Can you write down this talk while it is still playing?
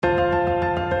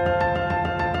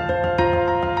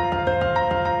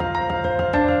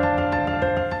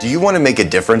Do you want to make a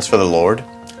difference for the Lord?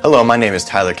 Hello, my name is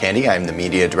Tyler Candy. I'm the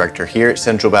media director here at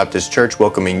Central Baptist Church,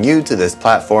 welcoming you to this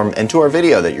platform and to our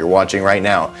video that you're watching right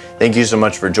now. Thank you so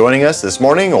much for joining us this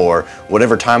morning or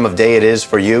whatever time of day it is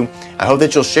for you. I hope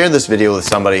that you'll share this video with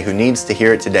somebody who needs to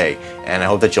hear it today, and I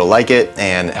hope that you'll like it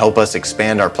and help us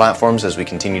expand our platforms as we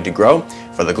continue to grow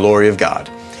for the glory of God.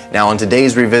 Now, on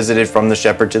today's Revisited from the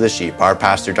Shepherd to the Sheep, our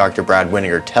pastor, Dr. Brad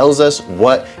Winiger, tells us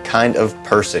what kind of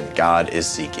person God is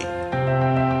seeking.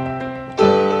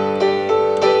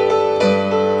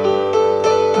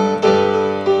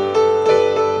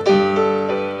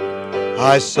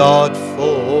 I sought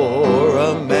for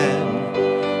a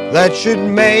man that should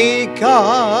make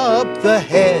up the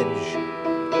hedge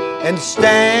and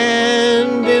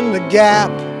stand in the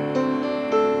gap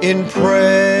in prayer.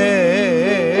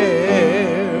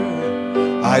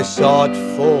 I sought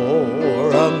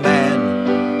for a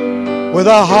man with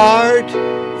a heart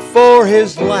for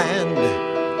his land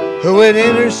who would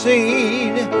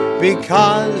intercede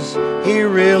because he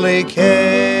really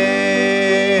cared.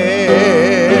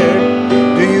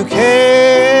 Do you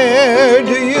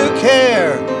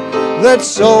care that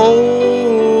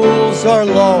souls are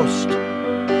lost?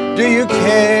 Do you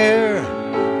care?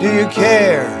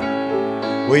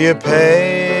 Will you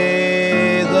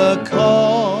pay the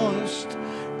cost?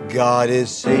 God is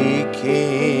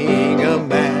seeking a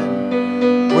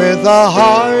man with a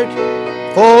heart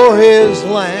for his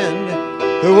land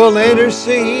who will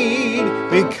intercede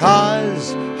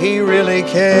because he really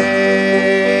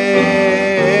cares.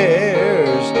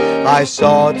 I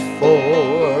sought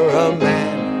for a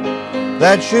man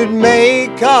that should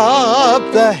make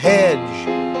up the hedge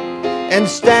and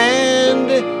stand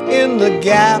in the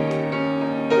gap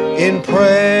in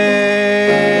prayer.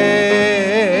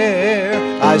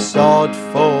 I sought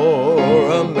for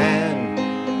a man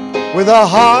with a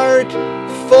heart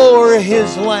for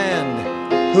his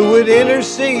land who would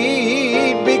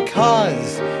intercede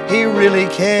because he really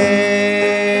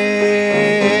cared.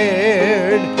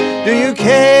 Do you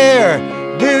care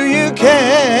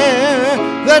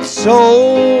that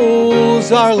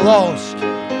souls are lost?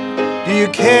 Do you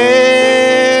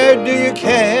care?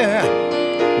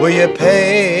 Will you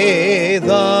pay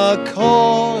the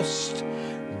cost?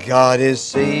 God is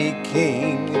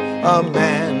seeking a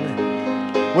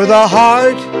man with a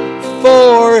heart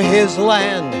for his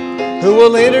land who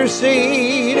will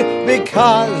intercede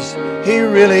because he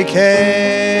really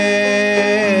cares.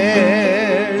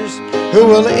 Who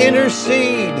will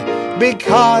intercede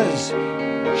because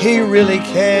he really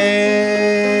cares.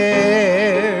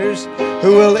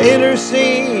 Who will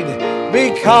intercede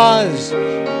because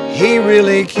he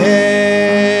really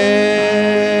cares.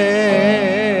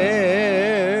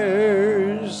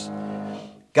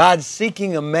 God's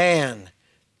seeking a man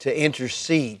to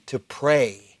intercede, to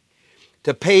pray,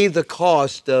 to pay the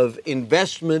cost of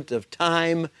investment of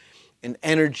time and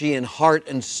energy and heart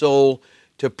and soul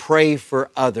to pray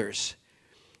for others.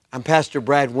 I'm Pastor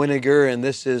Brad Winiger, and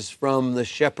this is From the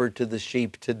Shepherd to the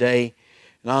Sheep today.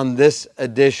 And on this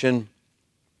edition,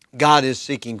 God is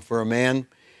seeking for a man. In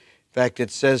fact,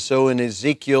 it says so in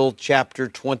Ezekiel chapter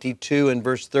 22 and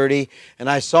verse 30. And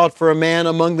I sought for a man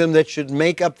among them that should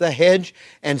make up the hedge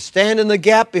and stand in the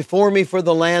gap before me for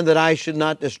the land, that I should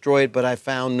not destroy it, but I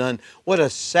found none. What a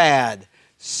sad,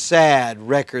 sad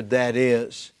record that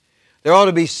is. There ought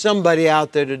to be somebody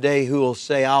out there today who will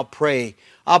say, I'll pray.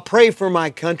 I'll pray for my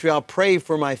country. I'll pray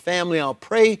for my family. I'll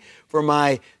pray for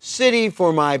my city,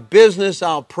 for my business.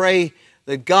 I'll pray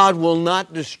that God will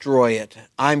not destroy it.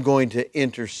 I'm going to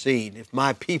intercede. If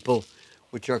my people,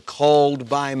 which are called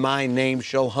by my name,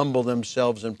 shall humble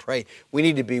themselves and pray. We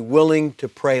need to be willing to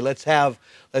pray. Let's have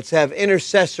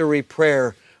intercessory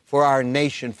prayer for our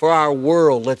nation, for our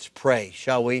world. Let's pray,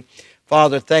 shall we?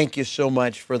 Father, thank you so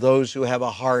much for those who have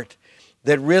a heart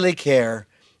that really care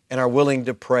and are willing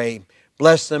to pray.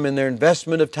 Bless them in their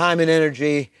investment of time and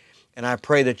energy, and I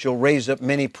pray that you'll raise up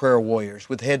many prayer warriors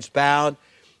with heads bowed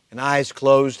and eyes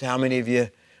closed. How many of you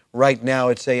right now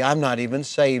would say, I'm not even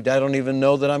saved. I don't even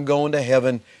know that I'm going to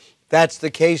heaven. If that's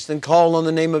the case, then call on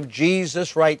the name of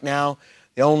Jesus right now,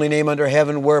 the only name under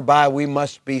heaven whereby we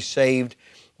must be saved.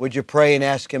 Would you pray and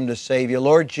ask Him to save you?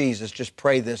 Lord Jesus, just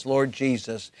pray this. Lord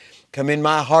Jesus, come in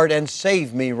my heart and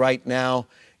save me right now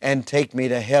and take me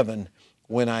to heaven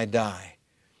when I die.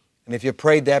 And if you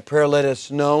prayed that prayer, let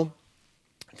us know.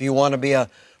 If you want to be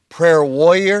a prayer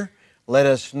warrior, let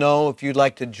us know. If you'd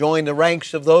like to join the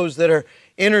ranks of those that are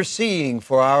interceding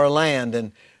for our land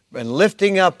and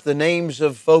lifting up the names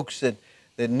of folks that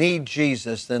need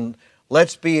Jesus, then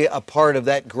let's be a part of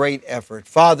that great effort.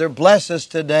 Father, bless us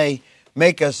today.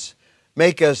 Make us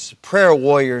prayer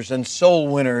warriors and soul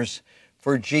winners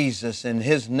for Jesus. In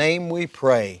His name we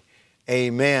pray.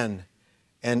 Amen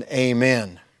and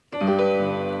amen.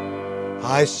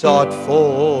 I sought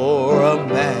for a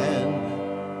man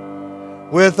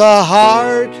with a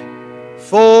heart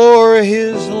for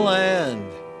his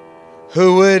land,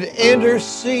 who would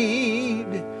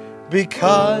intercede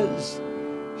because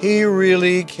he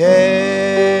really cared.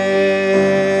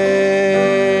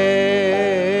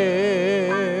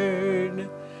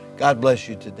 God bless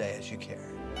you today as you care.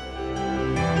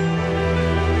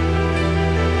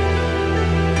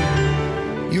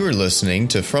 You are listening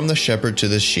to From the Shepherd to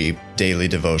the Sheep Daily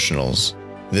Devotionals.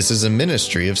 This is a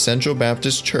ministry of Central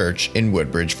Baptist Church in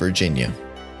Woodbridge, Virginia.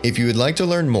 If you would like to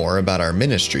learn more about our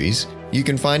ministries, you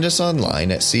can find us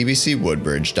online at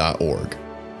cbcwoodbridge.org.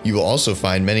 You will also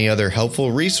find many other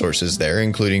helpful resources there,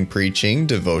 including preaching,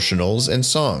 devotionals, and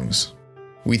songs.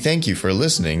 We thank you for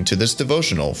listening to this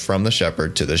devotional From the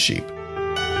Shepherd to the Sheep.